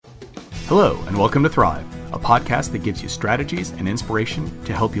Hello, and welcome to Thrive, a podcast that gives you strategies and inspiration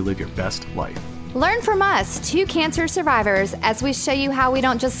to help you live your best life. Learn from us, two cancer survivors, as we show you how we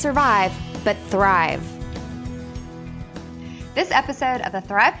don't just survive, but thrive. This episode of the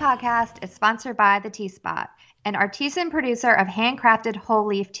Thrive Podcast is sponsored by The Tea Spot, an artisan producer of handcrafted whole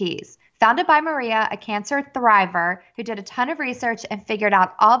leaf teas. Founded by Maria, a cancer thriver who did a ton of research and figured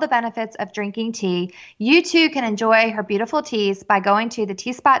out all the benefits of drinking tea, you too can enjoy her beautiful teas by going to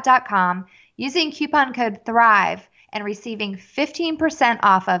theteaspot.com, using coupon code THRIVE, and receiving 15%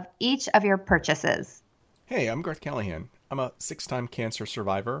 off of each of your purchases. Hey, I'm Garth Callahan. I'm a 6-time cancer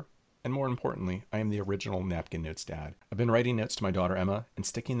survivor, and more importantly, I am the original Napkin Notes dad. I've been writing notes to my daughter Emma and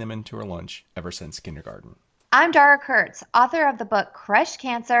sticking them into her lunch ever since kindergarten. I'm Dara Kurtz, author of the book Crush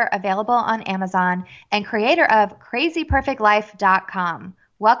Cancer, available on Amazon, and creator of crazyperfectlife.com.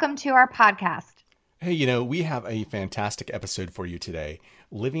 Welcome to our podcast. Hey, we have a fantastic episode for you today,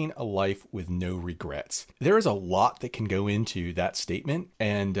 living a life with no regrets. There is a lot that can go into that statement,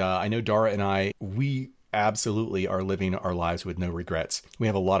 and I know Dara and we absolutely are living our lives with no regrets. We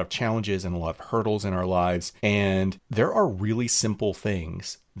have a lot of challenges and a lot of hurdles in our lives, and there are really simple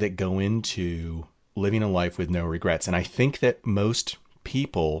things that go into living a life with no regrets. And I think that most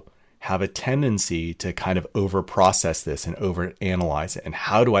people have a tendency to kind of over-process this and over-analyze it. And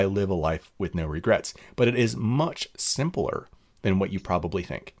how do I live a life with no regrets? But it is much simpler than what you probably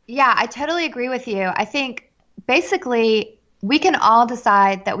think. Yeah, I totally agree with you. I think basically we can all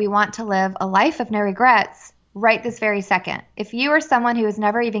decide that we want to live a life of no regrets right this very second. If you are someone who has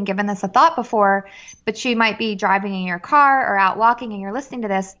never even given this a thought before, but you might be driving in your car or out walking and you're listening to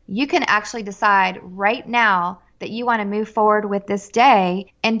this, you can actually decide right now that you want to move forward with this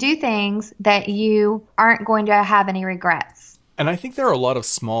day and do things that you aren't going to have any regrets. And I think there are a lot of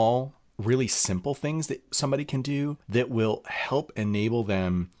small, really simple things that somebody can do that will help enable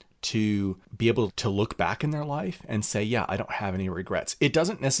them to be able to look back in their life and say, yeah, I don't have any regrets. It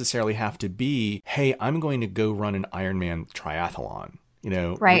doesn't necessarily have to be, hey, I'm going to go run an Ironman triathlon,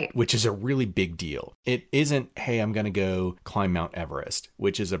 right, which is a really big deal. It isn't, hey, I'm going to go climb Mount Everest,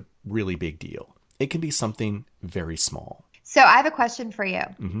 which is a really big deal. It can be something very small. So I have a question for you.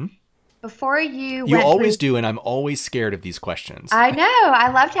 Mm-hmm. Before you always do, and I'm always scared of these questions. I know. I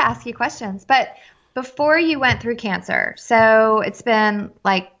love to ask you questions, but before you went through cancer, so it's been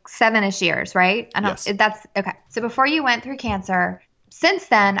like 7-ish years, right? Yes. That's okay. So before you went through cancer, since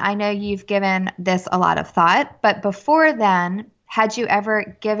then, I know you've given this a lot of thought, but before then, had you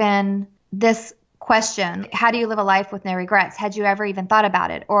ever given this question, how do you live a life with no regrets? Had you ever even thought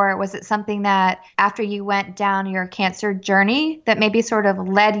about it? Or was it something that after you went down your cancer journey that maybe sort of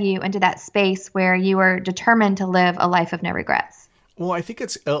led you into that space where you were determined to live a life of no regrets? Well, I think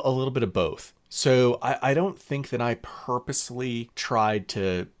it's a little bit of both. So I don't think that I purposely tried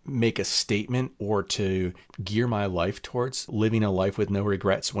to make a statement or to gear my life towards living a life with no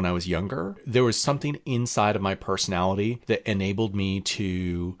regrets when I was younger. There was something inside of my personality that enabled me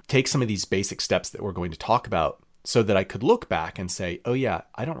to take some of these basic steps that we're going to talk about so that I could look back and say, oh yeah,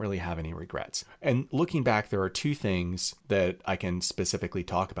 I don't really have any regrets. And looking back, there are two things that I can specifically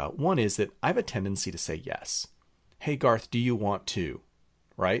talk about. One is that I have a tendency to say yes. Hey, Garth, do you want to?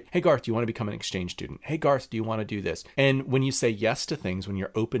 Right? Hey, Garth, do you want to become an exchange student? Hey, Garth, do you want to do this? And when you say yes to things, when you're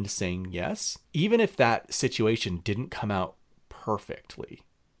open to saying yes, even if that situation didn't come out perfectly,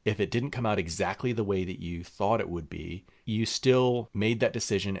 if it didn't come out exactly the way that you thought it would be, you still made that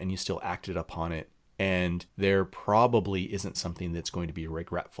decision and you still acted upon it. And there probably isn't something that's going to be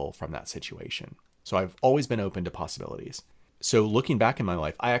regretful from that situation. So I've always been open to possibilities. So looking back in my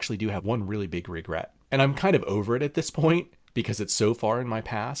life, I actually do have one really big regret. And I'm kind of over it at this point, because it's so far in my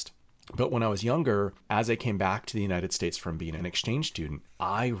past. But when I was younger, as I came back to the United States from being an exchange student,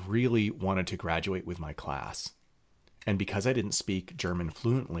 I really wanted to graduate with my class. And because I didn't speak German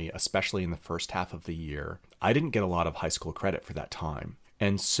fluently, especially in the first half of the year, I didn't get a lot of high school credit for that time.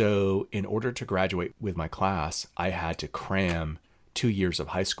 And so in order to graduate with my class, I had to cram 2 years of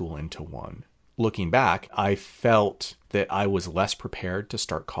high school into one. Looking back, I felt that I was less prepared to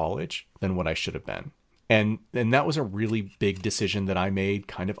start college than what I should have been. And that was a really big decision that I made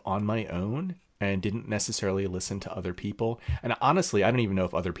kind of on my own and didn't necessarily listen to other people. And honestly, I don't even know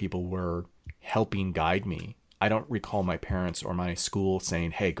if other people were helping guide me. I don't recall my parents or my school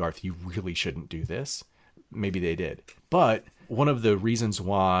saying, hey, Garth, you really shouldn't do this. Maybe they did. But one of the reasons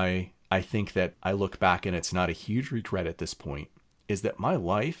why I think that I look back and it's not a huge regret at this point is that my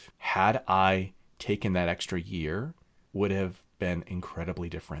life, had I taken that extra year, would have been incredibly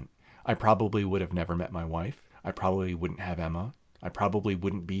different. I probably would have never met my wife. I probably wouldn't have Emma. I probably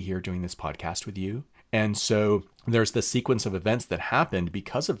wouldn't be here doing this podcast with you. And so there's the sequence of events that happened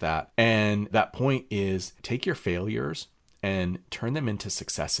because of that. And that point is take your failures and turn them into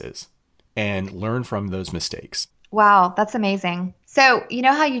successes and learn from those mistakes. Wow, that's amazing. So, you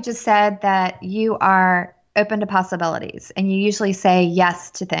know how you just said that you are open to possibilities and you usually say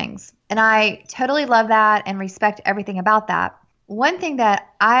yes to things. And I totally love that and respect everything about that. One thing that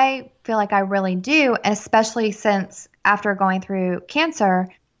I feel like I really do, and especially since after going through cancer,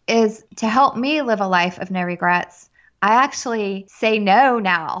 is to help me live a life of no regrets. I actually say no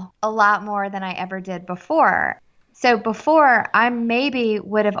now a lot more than I ever did before. So before, I maybe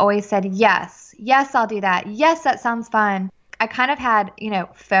would have always said, yes, yes, I'll do that. Yes, that sounds fun. I kind of had,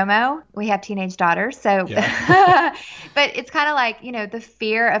 FOMO. We have teenage daughters. So, Yeah. but it's kind of like, the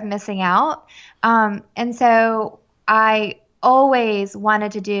fear of missing out. And so I always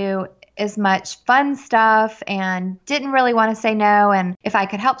wanted to do as much fun stuff and didn't really want to say no. And if I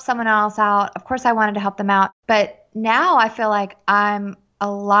could help someone else out, of course I wanted to help them out. But now I feel like I'm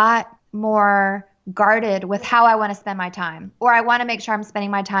a lot more guarded with how I want to spend my time, or I want to make sure I'm spending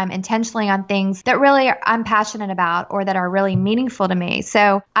my time intentionally on things that really I'm passionate about or that are really meaningful to me.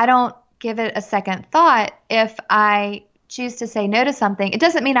 So I don't give it a second thought if I choose to say no to something. It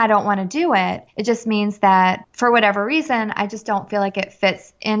doesn't mean I don't want to do it. It just means that for whatever reason, I just don't feel like it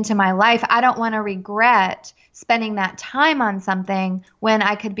fits into my life. I don't want to regret spending that time on something when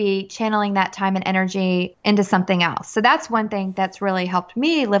I could be channeling that time and energy into something else. So that's one thing that's really helped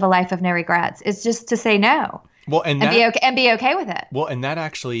me live a life of no regrets, is just to say no. Well, and be okay with it. Well, and that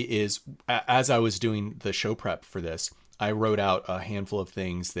actually is, as I was doing the show prep for this, I wrote out a handful of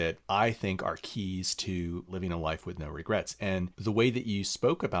things that I think are keys to living a life with no regrets. And the way that you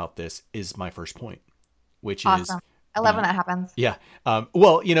spoke about this is my first point, which awesome. is... I love when that happens. Yeah.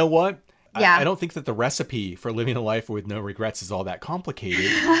 Well, you know what? Yeah. I don't think that the recipe for living a life with no regrets is all that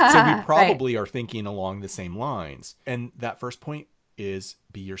complicated. So we probably are thinking along the same lines. And that first point is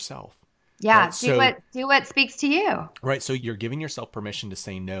be yourself. Yeah. Right? Do what speaks to you. Right. So you're giving yourself permission to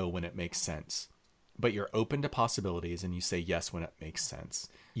say no when it makes sense, but you're open to possibilities and you say yes when it makes sense.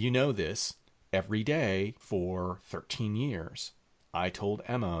 You know this every day for 13 years. I told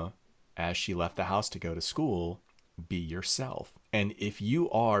Emma as she left the house to go to school, be yourself. And if you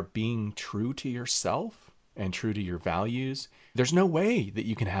are being true to yourself and true to your values, there's no way that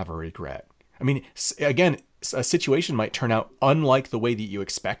you can have a regret. I mean, again, a situation might turn out unlike the way that you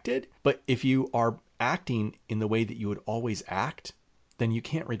expected, but if you are acting in the way that you would always act, then you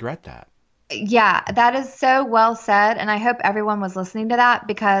can't regret that. Yeah, that is so well said. And I hope everyone was listening to that,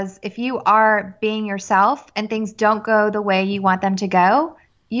 because if you are being yourself and things don't go the way you want them to go,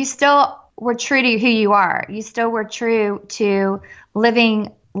 you still were true to who you are. You still were true to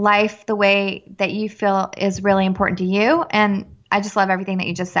living life the way that you feel is really important to you. And I just love everything that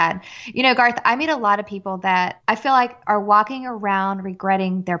you just said. Garth, I meet a lot of people that I feel like are walking around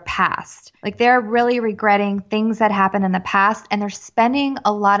regretting their past. Like they're really regretting things that happened in the past, and they're spending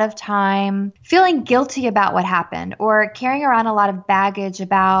a lot of time feeling guilty about what happened, or carrying around a lot of baggage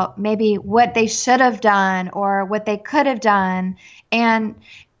about maybe what they should have done or what they could have done. And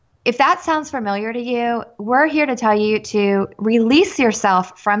if that sounds familiar to you, we're here to tell you to release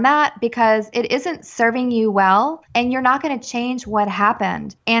yourself from that, because it isn't serving you well and you're not going to change what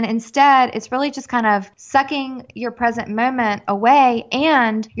happened. And instead, it's really just kind of sucking your present moment away,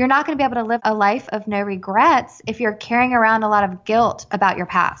 and you're not going to be able to live a life of no regrets if you're carrying around a lot of guilt about your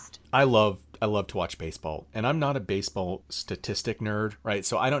past. I love to watch baseball, and I'm not a baseball statistic nerd, right?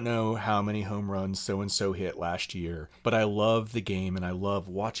 So I don't know how many home runs so-and-so hit last year, but I love the game and I love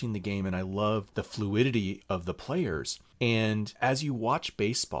watching the game and I love the fluidity of the players. And as you watch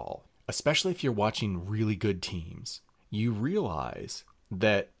baseball, especially if you're watching really good teams, you realize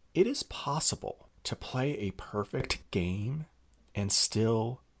that it is possible to play a perfect game and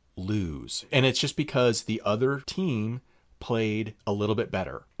still lose. And it's just because the other team played a little bit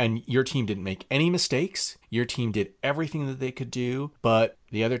better and your team didn't make any mistakes. Your team did everything that they could do, but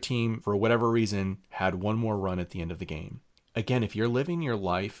the other team, for whatever reason, had one more run at the end of the game. Again, if you're living your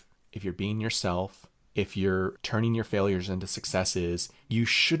life, if you're being yourself, if you're turning your failures into successes, you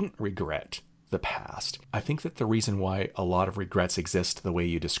shouldn't regret the past. I think that the reason why a lot of regrets exist the way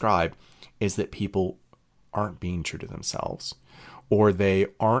you describe is that people aren't being true to themselves, or they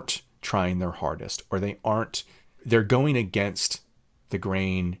aren't trying their hardest, or they're going against the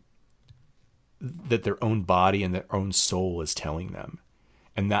grain that their own body and their own soul is telling them.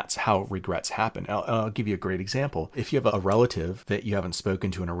 And that's how regrets happen. I'll give you a great example. If you have a relative that you haven't spoken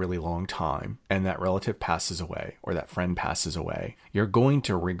to in a really long time, and that relative passes away, or that friend passes away, you're going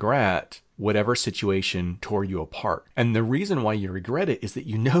to regret whatever situation tore you apart. And the reason why you regret it is that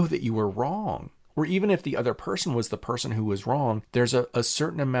you know that you were wrong. or even if the other person was the person who was wrong, there's a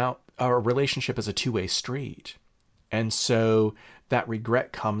certain amount, a relationship is a two-way street. And so that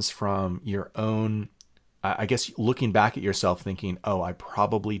regret comes from your own, I guess, looking back at yourself thinking, oh, I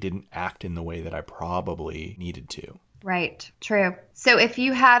probably didn't act in the way that I probably needed to. Right. True. So if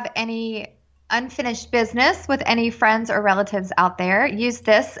you have any unfinished business with any friends or relatives out there, use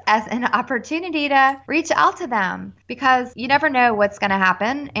this as an opportunity to reach out to them, because you never know what's going to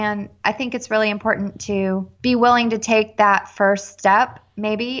happen. And I think it's really important to be willing to take that first step,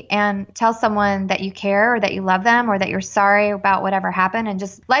 maybe, and tell someone that you care, or that you love them, or that you're sorry about whatever happened. And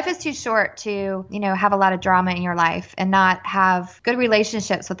just, life is too short to, have a lot of drama in your life and not have good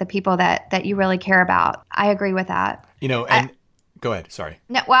relationships with the people that you really care about. I agree with that. Go ahead. Sorry.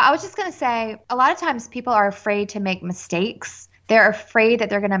 No, well, I was just going to say, a lot of times people are afraid to make mistakes. They're afraid that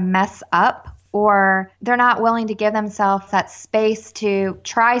they're going to mess up, or they're not willing to give themselves that space to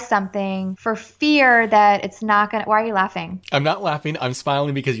try something for fear that it's not going to. Why are you laughing? I'm not laughing. I'm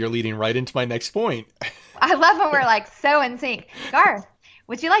smiling because you're leading right into my next point. I love when we're like so in sync. Garth,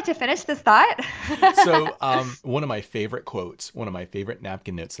 would you like to finish this thought? So one of my favorite quotes, one of my favorite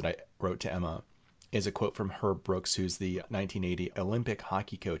napkin notes that I wrote to Emma is a quote from Herb Brooks, who's the 1980 Olympic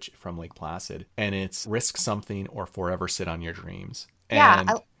hockey coach from Lake Placid. And it's, risk something or forever sit on your dreams. And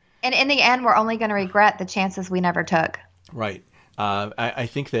in the end, we're only going to regret the chances we never took. Right. I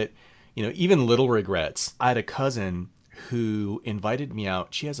think that, even little regrets. I had a cousin who invited me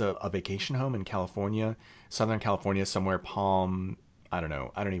out. She has a vacation home in California, Southern California, somewhere, Palm. I don't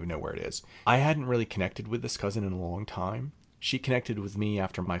know. I don't even know where it is. I hadn't really connected with this cousin in a long time. She connected with me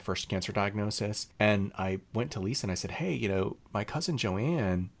after my first cancer diagnosis. And I went to Lisa and I said, hey, my cousin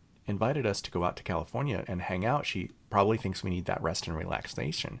Joanne invited us to go out to California and hang out. She probably thinks we need that rest and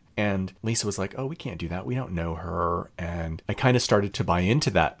relaxation. And Lisa was like, oh, we can't do that. We don't know her. And I kind of started to buy into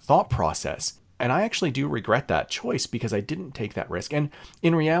that thought process. And I actually do regret that choice because I didn't take that risk. And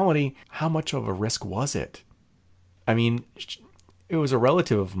in reality, how much of a risk was it? I mean, it was a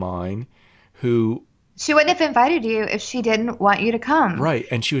relative of mine who... She wouldn't have invited you if she didn't want you to come. Right.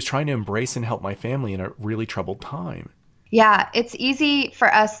 And she was trying to embrace and help my family in a really troubled time. Yeah, it's easy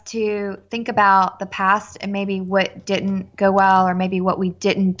for us to think about the past and maybe what didn't go well, or maybe what we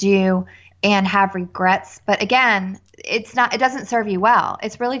didn't do, and have regrets. But again, it doesn't serve you well.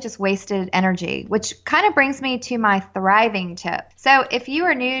 It's really just wasted energy, which kind of brings me to my thriving tip. So if you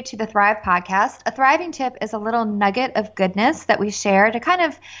are new to the Thrive podcast, a thriving tip is a little nugget of goodness that we share to kind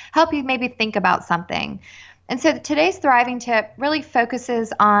of help you maybe think about something. And so today's thriving tip really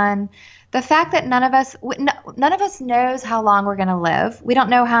focuses on the fact that none of us knows how long we're going to live. We don't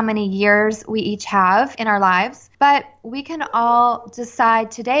know how many years we each have in our lives, but we can all decide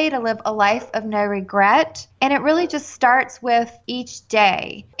today to live a life of no regret. And it really just starts with each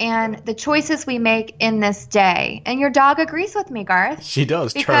day and the choices we make in this day. And your dog agrees with me, Garth. She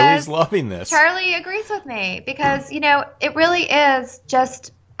does. Charlie's loving this. Charlie agrees with me because, it really is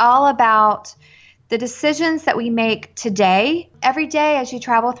just all about the decisions that we make today. Every day as you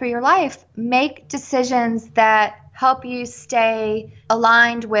travel through your life, make decisions that help you stay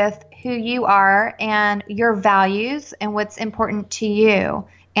aligned with who you are and your values and what's important to you.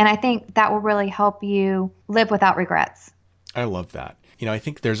 And I think that will really help you live without regrets. I love that. I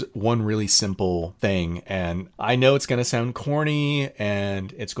think there's one really simple thing, and I know it's going to sound corny,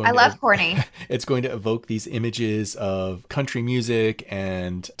 and I love corny. It's going to evoke these images of country music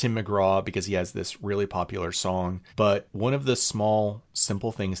and Tim McGraw because he has this really popular song. But one of the small,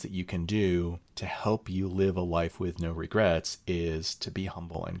 simple things that you can do to help you live a life with no regrets is to be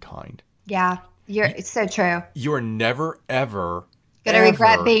humble and kind. Yeah, it's so true. You're never, ever going to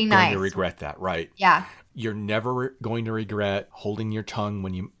regret being nice. Going to regret that, right? Yeah. You're never going to regret holding your tongue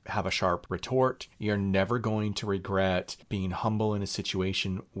when you have a sharp retort. You're never going to regret being humble in a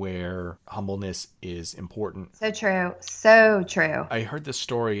situation where humbleness is important. So true. So true. I heard the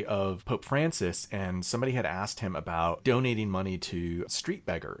story of Pope Francis, and somebody had asked him about donating money to street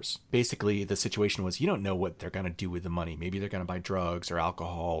beggars. Basically, the situation was you don't know what they're going to do with the money. Maybe they're going to buy drugs or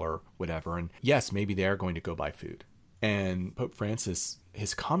alcohol or whatever. And yes, maybe they are going to go buy food. And Pope Francis,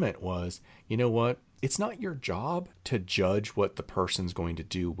 his comment was, you know what? It's not your job to judge what the person's going to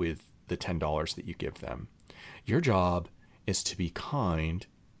do with the $10 that you give them. Your job is to be kind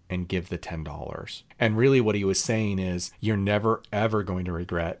and give the $10. And really what he was saying is you're never, ever going to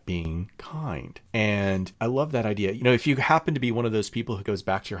regret being kind. And I love that idea. If you happen to be one of those people who goes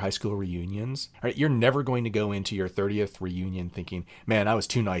back to your high school reunions, right, you're never going to go into your 30th reunion thinking, man, I was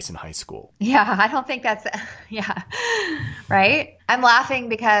too nice in high school. Yeah, I don't think that's, yeah, right? I'm laughing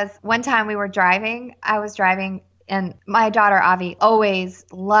because one time I was driving And my daughter, Avi, always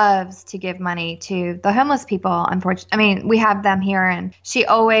loves to give money to the homeless people. Unfortunately, I mean, we have them here, and she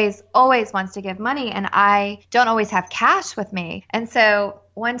always wants to give money. And I don't always have cash with me. And so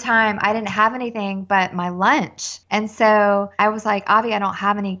one time I didn't have anything but my lunch. And so I was like, Avi, I don't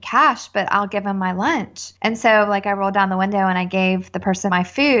have any cash, but I'll give him my lunch. And so like I rolled down the window and I gave the person my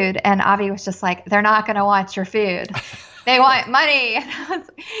food, and Avi was just like, they're not going to want your food. They want money.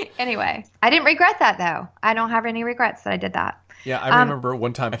 Anyway, I didn't regret that though. I don't have any regrets that I did that. Yeah, I remember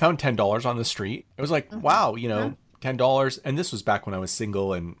one time I found $10 on the street. It was like, wow, $10. And this was back when I was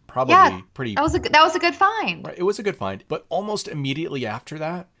single and probably pretty. That was a good find. Right, it was a good find. But almost immediately after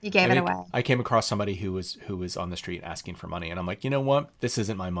that, you gave it away. I came across somebody who was on the street asking for money. And I'm like, you know what? This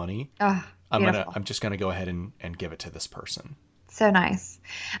isn't my money. Oh, I'm just gonna go ahead and give it to this person. So nice.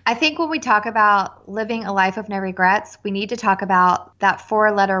 I think when we talk about living a life of no regrets, we need to talk about that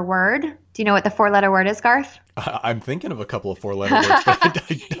 4-letter word. Do you know what the 4-letter word is, Garth? I'm thinking of a couple of 4-letter words,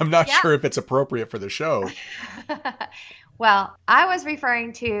 but I'm not sure if it's appropriate for the show. Well, I was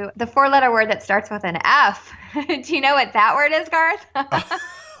referring to the 4-letter word that starts with an F. Do you know what that word is, Garth?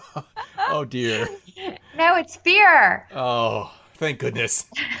 Oh, dear. No, it's fear. Oh, thank goodness.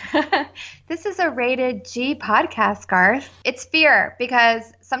 This is a rated G podcast, Garth. It's fear,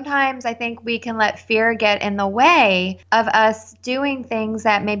 because sometimes I think we can let fear get in the way of us doing things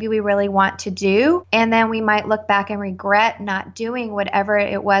that maybe we really want to do. And then we might look back and regret not doing whatever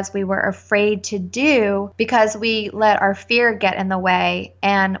it was we were afraid to do because we let our fear get in the way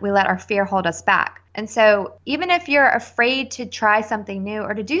and we let our fear hold us back. And so even if you're afraid to try something new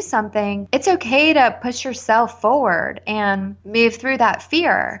or to do something, it's okay to push yourself forward and move through that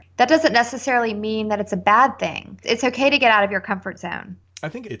fear. That doesn't necessarily mean that it's a bad thing. It's okay to get out of your comfort zone. I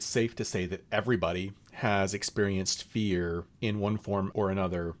think it's safe to say that everybody has experienced fear in one form or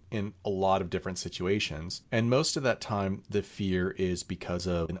another in a lot of different situations. And most of that time, the fear is because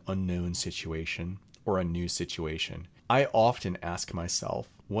of an unknown situation or a new situation. I often ask myself,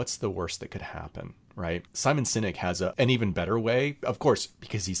 what's the worst that could happen? Right? Simon Sinek has an even better way, of course,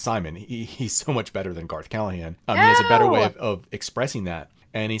 because he's Simon. He's so much better than Garth Callahan. He has a better way of expressing that.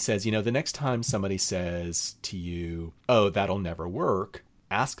 And he says, the next time somebody says to you, oh, that'll never work,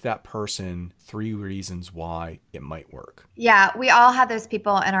 ask that person 3 reasons why it might work. Yeah, we all have those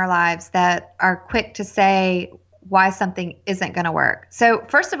people in our lives that are quick to say why something isn't going to work. So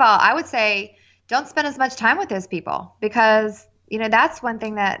first of all, I would say don't spend as much time with those people, because that's one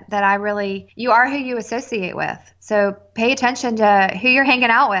thing that I really, you are who you associate with. So pay attention to who you're hanging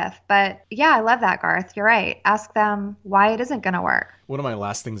out with. But yeah, I love that, Garth. You're right. Ask them why it isn't going to work. One of my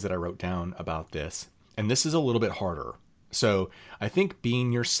last things that I wrote down about this, and this is a little bit harder. So I think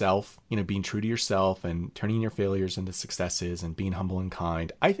being yourself, being true to yourself and turning your failures into successes and being humble and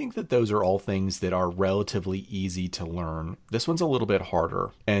kind, I think that those are all things that are relatively easy to learn. This one's a little bit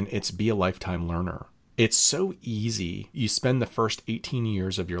harder, and it's be a lifetime learner. It's so easy. You spend the first 18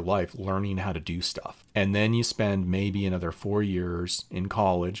 years of your life learning how to do stuff. And then you spend maybe another 4 years in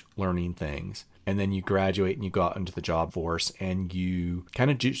college learning things. And then you graduate and you go out into the job force and you kind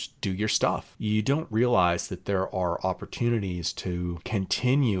of just do your stuff. You don't realize that there are opportunities to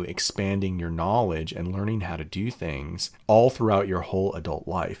continue expanding your knowledge and learning how to do things all throughout your whole adult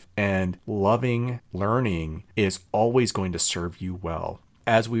life. And loving learning is always going to serve you well.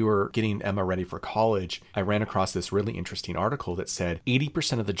 As we were getting Emma ready for college, I ran across this really interesting article that said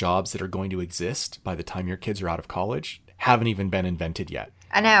 80% of the jobs that are going to exist by the time your kids are out of college haven't even been invented yet.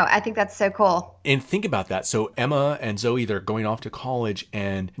 I know. I think that's so cool. And think about that. So Emma and Zoe, they're going off to college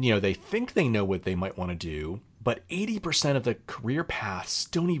and, they think they know what they might want to do, but 80% of the career paths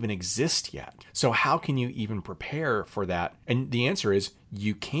don't even exist yet. So how can you even prepare for that? And the answer is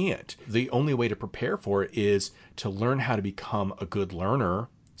you can't. The only way to prepare for it is to learn how to become a good learner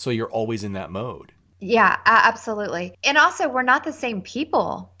so you're always in that mode. Yeah, absolutely. And also, we're not the same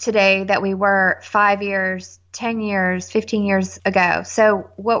people today that we were 5 years, 10 years, 15 years ago. So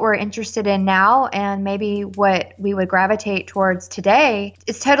what we're interested in now and maybe what we would gravitate towards today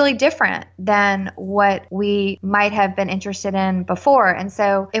is totally different than what we might have been interested in before. And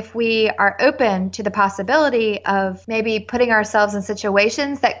so if we are open to the possibility of maybe putting ourselves in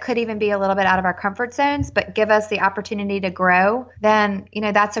situations that could even be a little bit out of our comfort zones, but give us the opportunity to grow, then,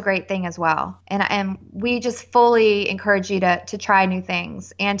 that's a great thing as well. And we just fully encourage you to try new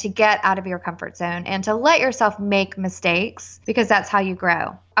things and to get out of your comfort zone and to let yourself make mistakes, because that's how you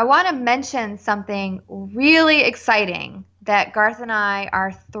grow. I want to mention something really exciting that Garth and I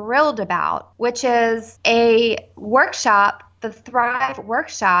are thrilled about, which is a workshop, the Thrive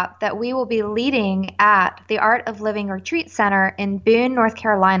workshop that we will be leading at the Art of Living Retreat Center in Boone, North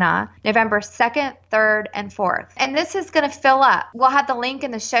Carolina, November 2nd 3rd, and 4th. And this is going to fill up. We'll have the link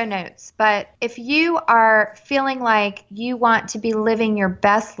in the show notes. But if you are feeling like you want to be living your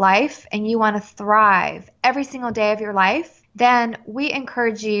best life and you want to thrive every single day of your life, then we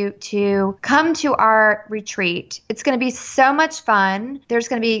encourage you to come to our retreat. It's going to be so much fun. There's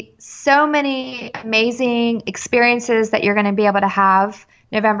going to be so many amazing experiences that you're going to be able to have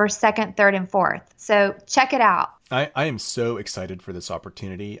November 2nd, 3rd, and 4th. So check it out. I am so excited for this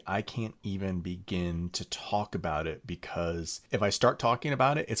opportunity. I can't even begin to talk about it, because if I start talking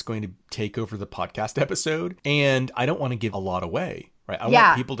about it, it's going to take over the podcast episode, and I don't want to give a lot away. Right? I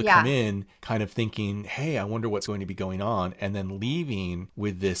want people to come in kind of thinking, hey, I wonder what's going to be going on, and then leaving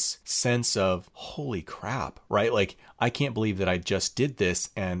with this sense of, holy crap, right? Like, I can't believe that I just did this,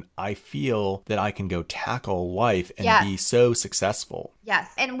 and I feel that I can go tackle life and be so successful.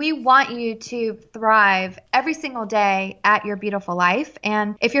 Yes. And we want you to thrive every single day at your beautiful life.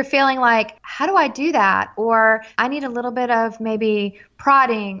 And if you're feeling like, how do I do that? Or I need a little bit of maybe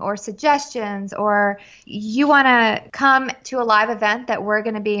prodding or suggestions, or you want to come to a live event that we're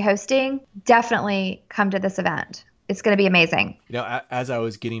going to be hosting, definitely come to this event. It's going to be amazing. You know, as I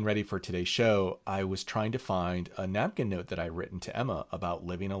was getting ready for today's show, I was trying to find a napkin note that I written to Emma about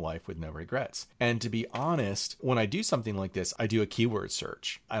living a life with no regrets. And to be honest, when I do something like this, I do a keyword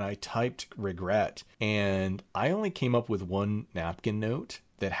search, and I typed regret, and I only came up with one napkin note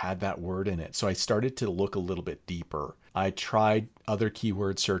that had that word in it. So I started to look a little bit deeper. I tried other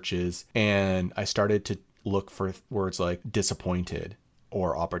keyword searches, and I started to look for words like disappointed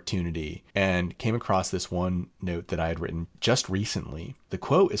or opportunity, and came across this one note that I had written just recently. The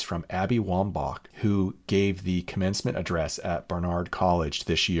quote is from Abby Wambach, who gave the commencement address at Barnard College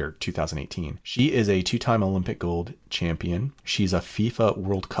this year, 2018. She is a 2-time Olympic gold champion. She's a FIFA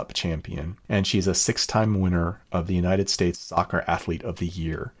World Cup champion, and she's a 6-time winner of the United States Soccer Athlete of the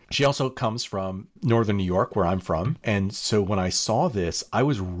Year. She also comes from Northern New York, where I'm from. And so when I saw this, I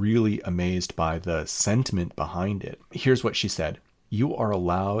was really amazed by the sentiment behind it. Here's what she said. You are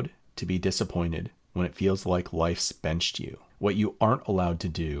allowed to be disappointed when it feels like life's benched you. What you aren't allowed to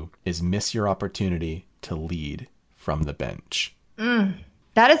do is miss your opportunity to lead from the bench.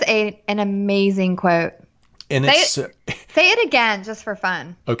 That is an amazing quote. And say it again just for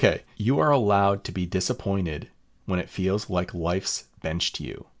fun. Okay. You are allowed to be disappointed when it feels like life's benched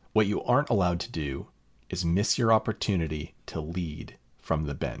you. What you aren't allowed to do is miss your opportunity to lead from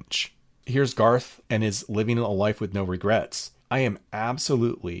the bench. Here's Garth and his living a life with no regrets. I am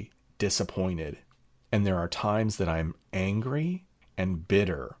absolutely disappointed, and there are times that I'm angry and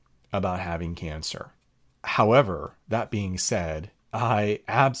bitter about having cancer. However, that being said, I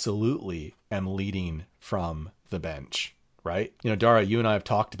absolutely am leading from the bench, right? You know, Dara, you and I have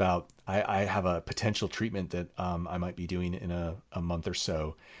talked about, I have a potential treatment that I might be doing in a month or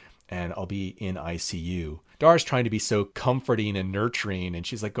so, and I'll be in ICU. Dara's trying to be so comforting and nurturing, and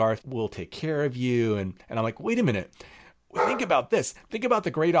she's like, Garth, we'll take care of you. And I'm like, wait a minute. Think about this. Think about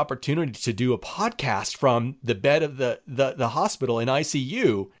the great opportunity to do a podcast from the bed of the hospital in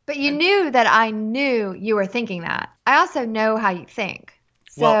ICU. But you knew that I knew you were thinking that. I also know how you think.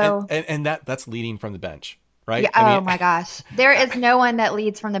 So, well, and that's leading from the bench, right? Yeah, my gosh. There is no one that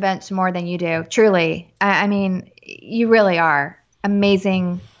leads from the bench more than you do. Truly. I mean, you really are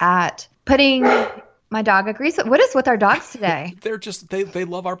amazing at putting... My dog agrees. What is with our dogs today? They're just, they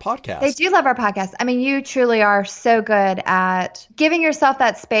love our podcast. They do love our podcast. I mean, you truly are so good at giving yourself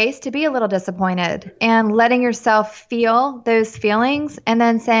that space to be a little disappointed and letting yourself feel those feelings and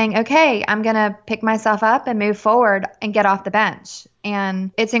then saying, okay, I'm going to pick myself up and move forward and get off the bench.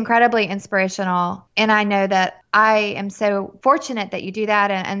 And it's incredibly inspirational. And I know that I am so fortunate that you do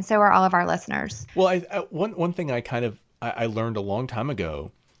that. And so are all of our listeners. Well, one thing I learned a long time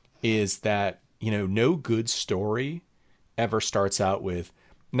ago is that, you know, no good story ever starts out with,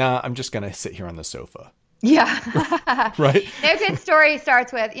 nah, I'm just going to sit here on the sofa. Yeah. Right? No good story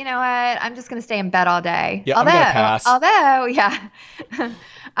starts with, you know what, I'm just going to stay in bed all day. Yeah, I'm going to pass. Although, yeah.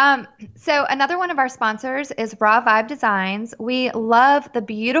 So another one of our sponsors is Raw Vibe Designs. We love the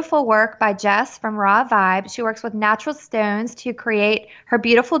beautiful work by Jess from Raw Vibe. She works with natural stones to create her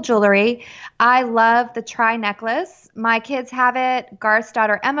beautiful jewelry. I love the tri necklace. My kids have it. Garth's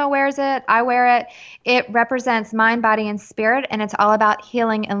daughter Emma wears it. I wear it. It represents mind, body, and spirit, and it's all about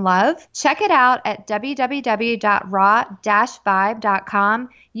healing and love. Check it out at www.raw-vibe.com.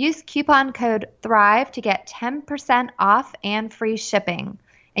 Use coupon code THRIVE to get 10% off and free shipping.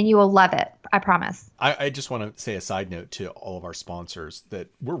 And you will love it. I promise. I just want to say a side note to all of our sponsors that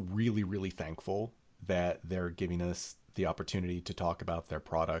we're really, really thankful that they're giving us the opportunity to talk about their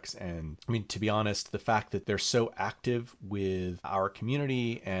products. And I mean, to be honest, the fact that they're so active with our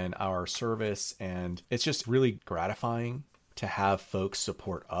community and our service, and it's just really gratifying to have folks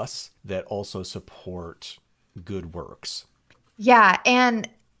support us that also support good works. Yeah. And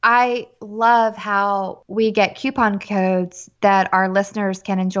I love how we get coupon codes that our listeners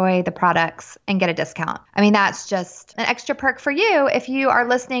can enjoy the products and get a discount. I mean, that's just an extra perk for you if you are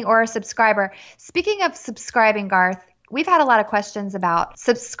listening or a subscriber. Speaking of subscribing, Garth, we've had a lot of questions about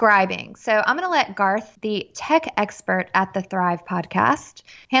subscribing. So I'm going to let Garth, the tech expert at the Thrive podcast,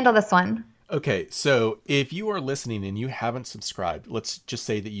 handle this one. Okay, so if you are listening and you haven't subscribed, let's just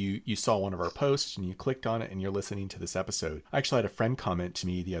say that you saw one of our posts and you clicked on it and you're listening to this episode. I actually had a friend comment to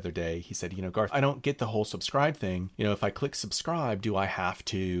me the other day. He said, Garth, I don't get the whole subscribe thing. If I click subscribe, do I have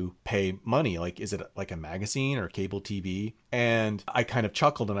to pay money? Like, is it like a magazine or cable TV? And I kind of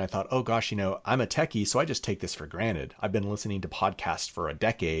chuckled and I thought, oh gosh, I'm a techie, so I just take this for granted. I've been listening to podcasts for a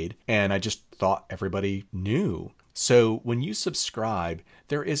decade and I just thought everybody knew. So when you subscribe,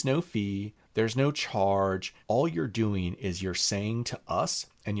 there is no fee. There's no charge. All you're doing is you're saying to us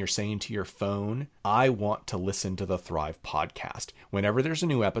and you're saying to your phone, I want to listen to the Thrive podcast. Whenever there's a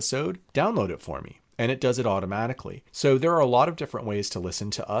new episode, download it for me. And it does it automatically. So there are a lot of different ways to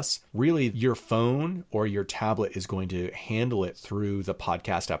listen to us. Really, your phone or your tablet is going to handle it through the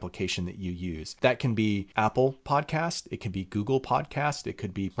podcast application that you use. That can be Apple Podcast. It can be Google Podcast. It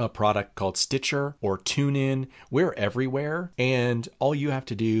could be a product called Stitcher or TuneIn. We're everywhere. And all you have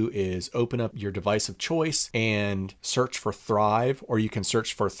to do is open up your device of choice and search for Thrive, or you can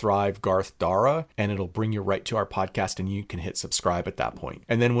search for Thrive Garth Dara, and it'll bring you right to our podcast and you can hit subscribe at that point.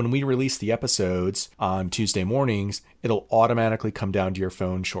 And then when we release the episodes on Tuesday mornings, it'll automatically come down to your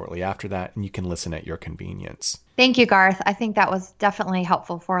phone shortly after that, and you can listen at your convenience. Thank you, Garth. I think that was definitely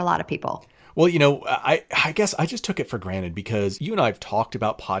helpful for a lot of people. Well, I guess I just took it for granted because you and I have talked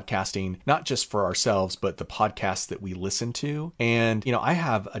about podcasting, not just for ourselves, but the podcasts that we listen to. And, I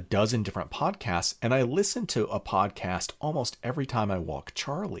have a dozen different podcasts, and I listen to a podcast almost every time I walk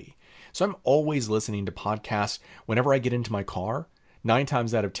Charlie. So I'm always listening to podcasts whenever I get into my car. 9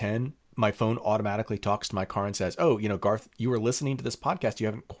 times out of 10, my phone automatically talks to my car and says, oh, Garth, you were listening to this podcast. You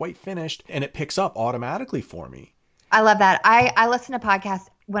haven't quite finished. And it picks up automatically for me. I love that. I listen to podcasts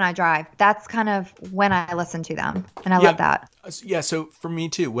when I drive. That's kind of when I listen to them. And I love that. Yeah. So for me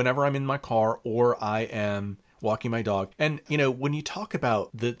too, whenever I'm in my car or I am walking my dog. And, when you talk about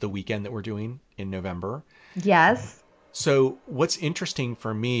the weekend that we're doing in November. Yes. So what's interesting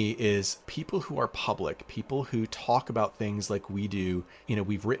for me is people who are public, people who talk about things like we do.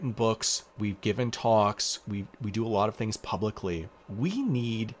 We've written books, we've given talks, we do a lot of things publicly. We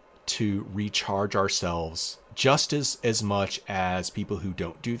need to recharge ourselves just as much as people who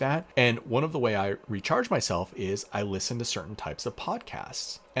don't do that. And one of the way I recharge myself is I listen to certain types of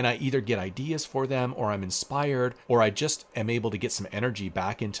podcasts. And I either get ideas for them, or I'm inspired, or I just am able to get some energy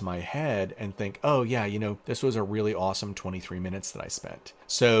back into my head and think, oh yeah, this was a really awesome 23 minutes that I spent.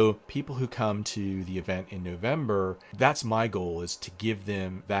 So people who come to the event in November, that's my goal, is to give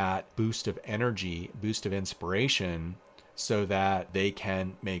them that boost of energy, boost of inspiration, so that they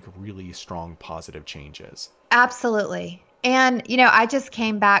can make really strong, positive changes. Absolutely. And, I just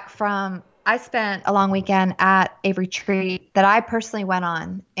came back I spent a long weekend at a retreat that I personally went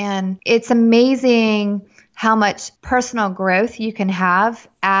on. And it's amazing how much personal growth you can have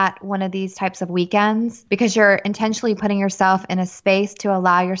at one of these types of weekends, because you're intentionally putting yourself in a space to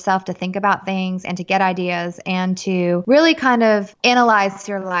allow yourself to think about things and to get ideas and to really kind of analyze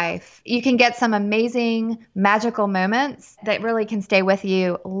your life. You can get some amazing magical moments that really can stay with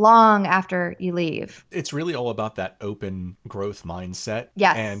you long after you leave. It's really all about that open growth mindset.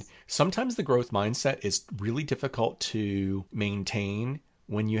 Yes. And sometimes the growth mindset is really difficult to maintain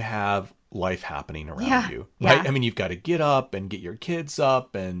when you have life happening around you, right? Yeah. I mean, you've got to get up and get your kids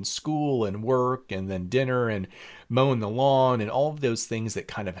up and school and work and then dinner and mowing the lawn and all of those things that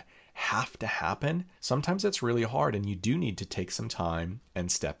kind of have to happen. Sometimes it's really hard, and you do need to take some time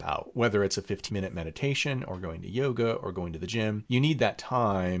and step out, whether it's a 15-minute meditation or going to yoga or going to the gym. You need that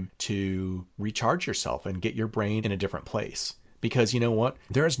time to recharge yourself and get your brain in a different place. Because you know what?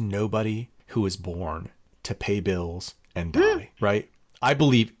 There is nobody who is born to pay bills and die, right? I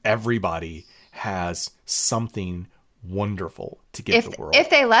believe everybody has something wonderful to give the world. If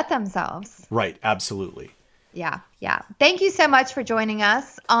they let themselves. Right, absolutely. Yeah. Yeah. Thank you so much for joining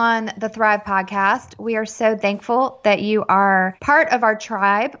us on the Thrive podcast. We are so thankful that you are part of our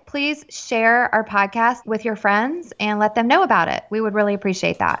tribe. Please share our podcast with your friends and let them know about it. We would really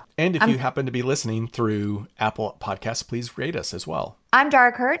appreciate that. And if you happen to be listening through Apple Podcasts, please rate us as well. I'm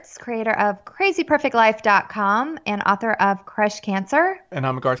Dara Kurtz, creator of crazyperfectlife.com and author of Crush Cancer. And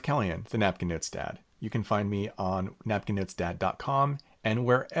I'm Garth Callahan, the Napkin Notes Dad. You can find me on napkinnotesdad.com and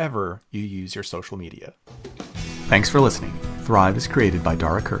wherever you use your social media. Thanks for listening. Thrive is created by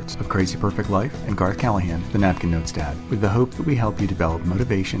Dara Kurtz of Crazy Perfect Life and Garth Callahan, the Napkin Notes Dad, with the hope that we help you develop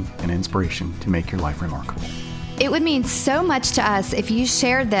motivation and inspiration to make your life remarkable. It would mean so much to us if you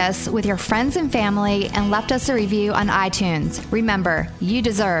shared this with your friends and family and left us a review on iTunes. Remember, you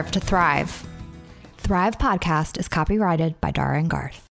deserve to thrive. Thrive Podcast is copyrighted by Dara and Garth.